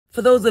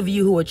For those of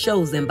you who are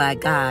chosen by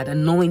God,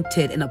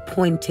 anointed and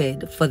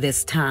appointed for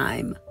this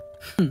time,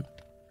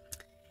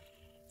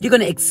 you're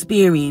going to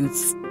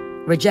experience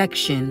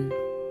rejection.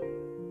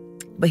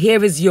 But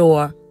here is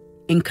your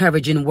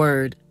encouraging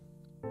word.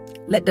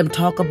 Let them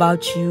talk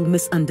about you,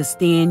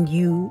 misunderstand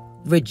you,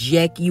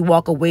 reject you,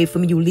 walk away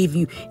from you,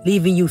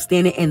 leaving you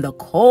standing in the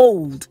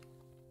cold.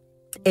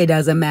 It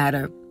doesn't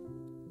matter.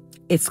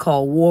 It's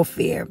called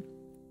warfare.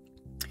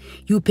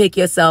 You pick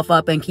yourself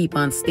up and keep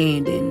on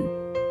standing.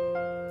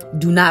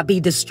 Do not be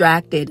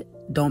distracted.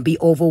 Don't be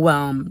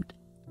overwhelmed.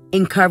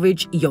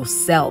 Encourage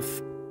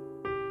yourself.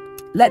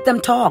 Let them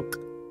talk.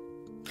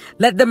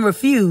 Let them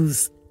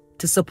refuse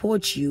to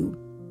support you.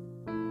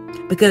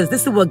 Because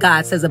this is what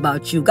God says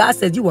about you. God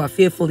says you are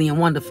fearfully and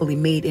wonderfully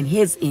made in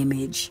his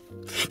image.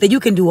 That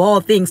you can do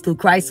all things through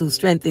Christ who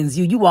strengthens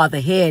you. You are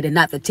the head and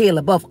not the tail,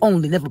 above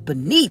only, never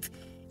beneath.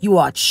 You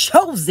are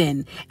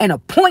chosen and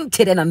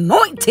appointed and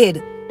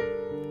anointed.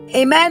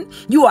 Amen.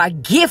 You are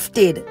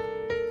gifted.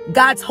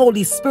 God's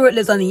Holy Spirit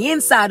lives on the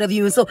inside of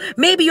you. And so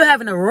maybe you're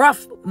having a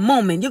rough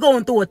moment. You're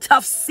going through a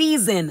tough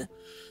season.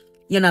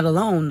 You're not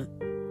alone.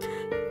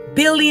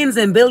 Billions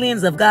and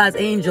billions of God's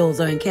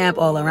angels are encamped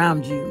all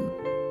around you.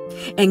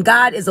 And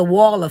God is a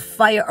wall of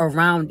fire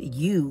around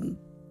you.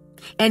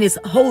 And his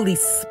Holy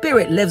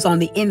Spirit lives on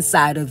the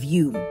inside of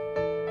you.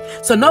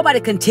 So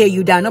nobody can tear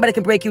you down. Nobody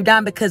can break you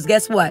down, because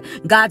guess what?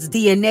 God's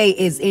DNA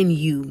is in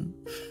you.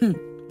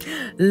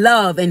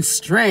 Love and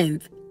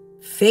strength,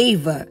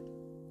 favor,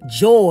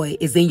 joy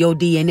is in your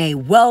DNA.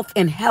 Wealth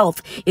and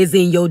health is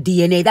in your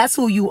DNA. That's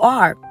who you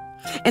are.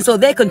 And so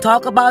they can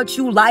talk about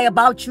you, lie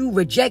about you,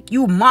 reject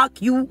you,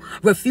 mock you,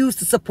 refuse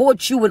to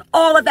support you, and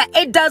all of that.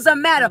 It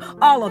doesn't matter.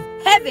 All of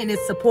heaven is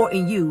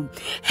supporting you.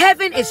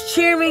 Heaven is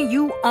cheering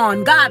you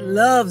on. God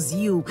loves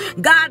you.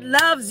 God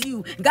loves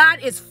you. God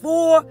is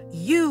for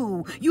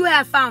you. You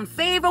have found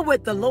favor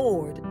with the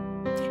Lord.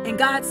 And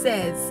God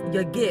says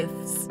your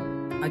gifts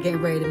are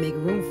getting ready to make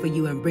room for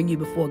you and bring you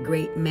before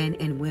great men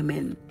and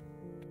women.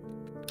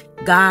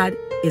 God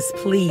is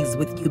pleased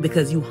with you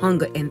because you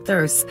hunger and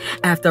thirst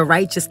after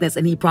righteousness,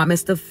 and he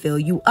promised to fill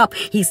you up.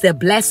 He said,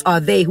 blessed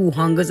are they who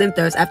hungers and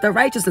thirst after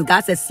righteousness.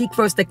 God says, seek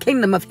first the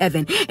kingdom of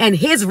heaven and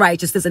his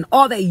righteousness, and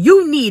all that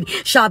you need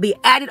shall be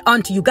added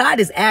unto you. God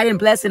is adding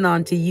blessing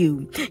unto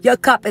you. Your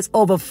cup is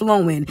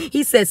overflowing.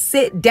 He says,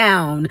 sit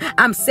down.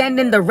 I'm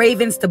sending the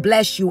ravens to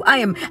bless you. I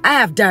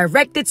have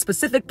directed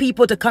specific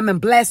people to come and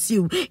bless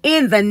you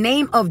in the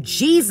name of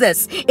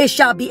Jesus. It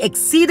shall be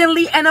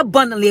exceedingly and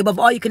abundantly above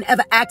all you can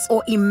ever ask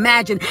or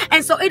imagine.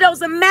 And so it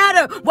doesn't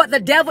matter what the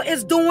devil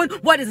is doing,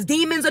 what his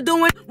demons are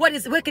doing, what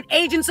his wicked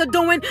agents are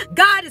doing.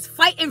 God is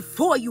fighting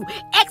for you.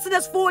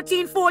 Exodus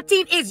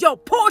 14:14 is your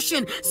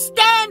portion.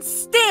 Stand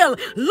still.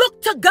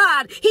 Look to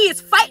God. He is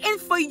fighting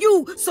for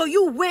you, so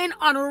you win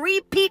on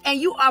repeat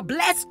and you are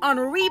blessed on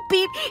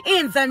repeat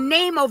in the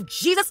name of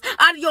Jesus.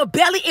 Out of your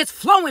belly is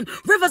flowing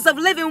rivers of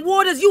living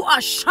waters. You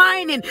are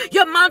shining.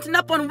 You're mounting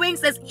up on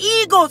wings as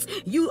eagles.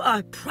 You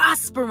are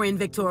prospering,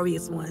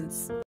 victorious ones.